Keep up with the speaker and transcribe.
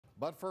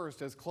But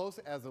first, as close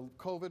as a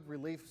COVID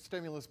relief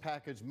stimulus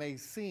package may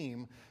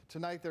seem,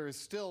 tonight there is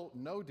still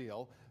no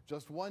deal,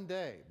 just one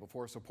day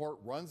before support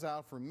runs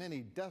out for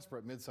many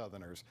desperate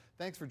Mid-Southerners.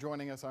 Thanks for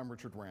joining us. I'm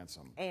Richard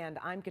Ransom. And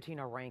I'm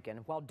Katina Rankin.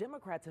 While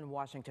Democrats in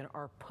Washington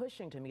are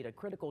pushing to meet a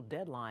critical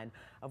deadline,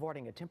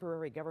 avoiding a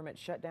temporary government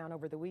shutdown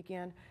over the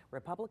weekend,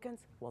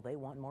 Republicans, well, they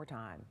want more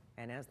time.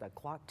 And as the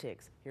clock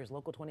ticks, here's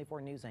Local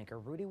 24 News anchor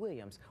Rudy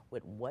Williams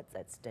with what's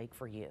at stake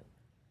for you.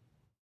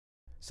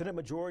 Senate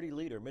Majority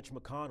Leader Mitch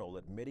McConnell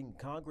admitting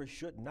Congress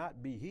should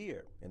not be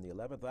here in the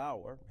 11th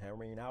hour,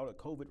 hammering out a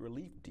COVID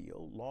relief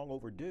deal long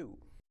overdue.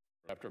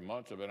 After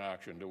months of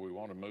inaction, do we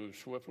want to move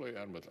swiftly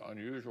and with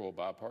unusual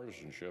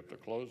bipartisanship to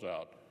close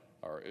out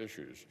our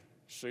issues,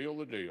 seal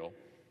the deal,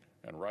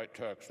 and write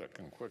text that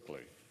can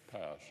quickly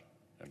pass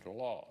into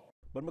law?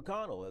 But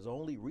McConnell has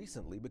only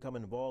recently become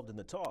involved in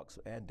the talks,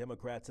 and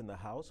Democrats in the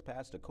House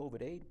passed a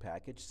COVID aid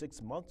package 6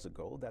 months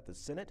ago that the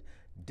Senate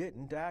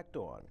didn't act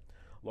on.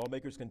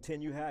 Lawmakers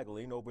continue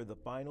haggling over the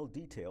final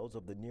details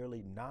of the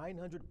nearly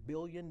 $900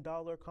 billion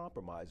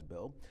compromise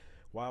bill.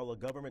 While a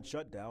government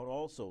shutdown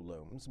also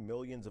looms,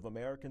 millions of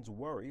Americans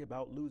worry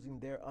about losing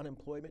their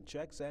unemployment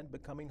checks and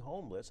becoming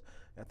homeless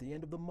at the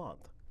end of the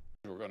month.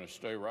 We're going to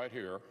stay right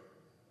here,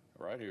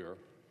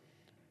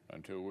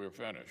 until we're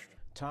finished.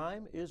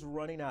 Time is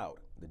running out.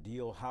 The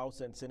deal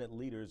House and Senate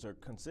leaders are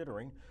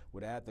considering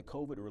would add the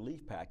COVID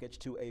relief package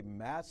to a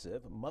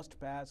massive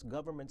must-pass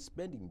government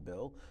spending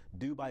bill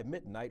due by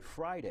midnight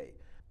Friday.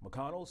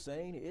 McConnell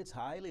saying it's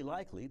highly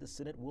likely the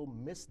Senate will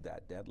miss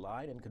that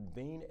deadline and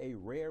convene a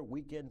rare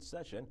weekend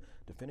session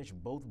to finish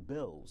both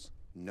bills.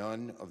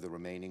 None of the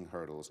remaining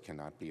hurdles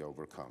cannot be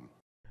overcome.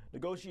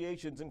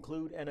 Negotiations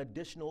include an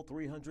additional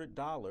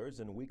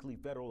 $300 in weekly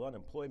federal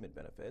unemployment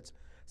benefits,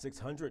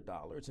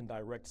 $600 in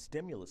direct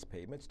stimulus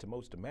payments to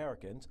most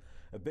Americans,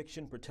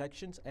 eviction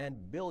protections,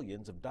 and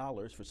billions of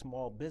dollars for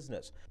small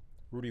business.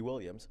 Rudy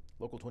Williams,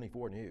 Local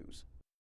 24 News.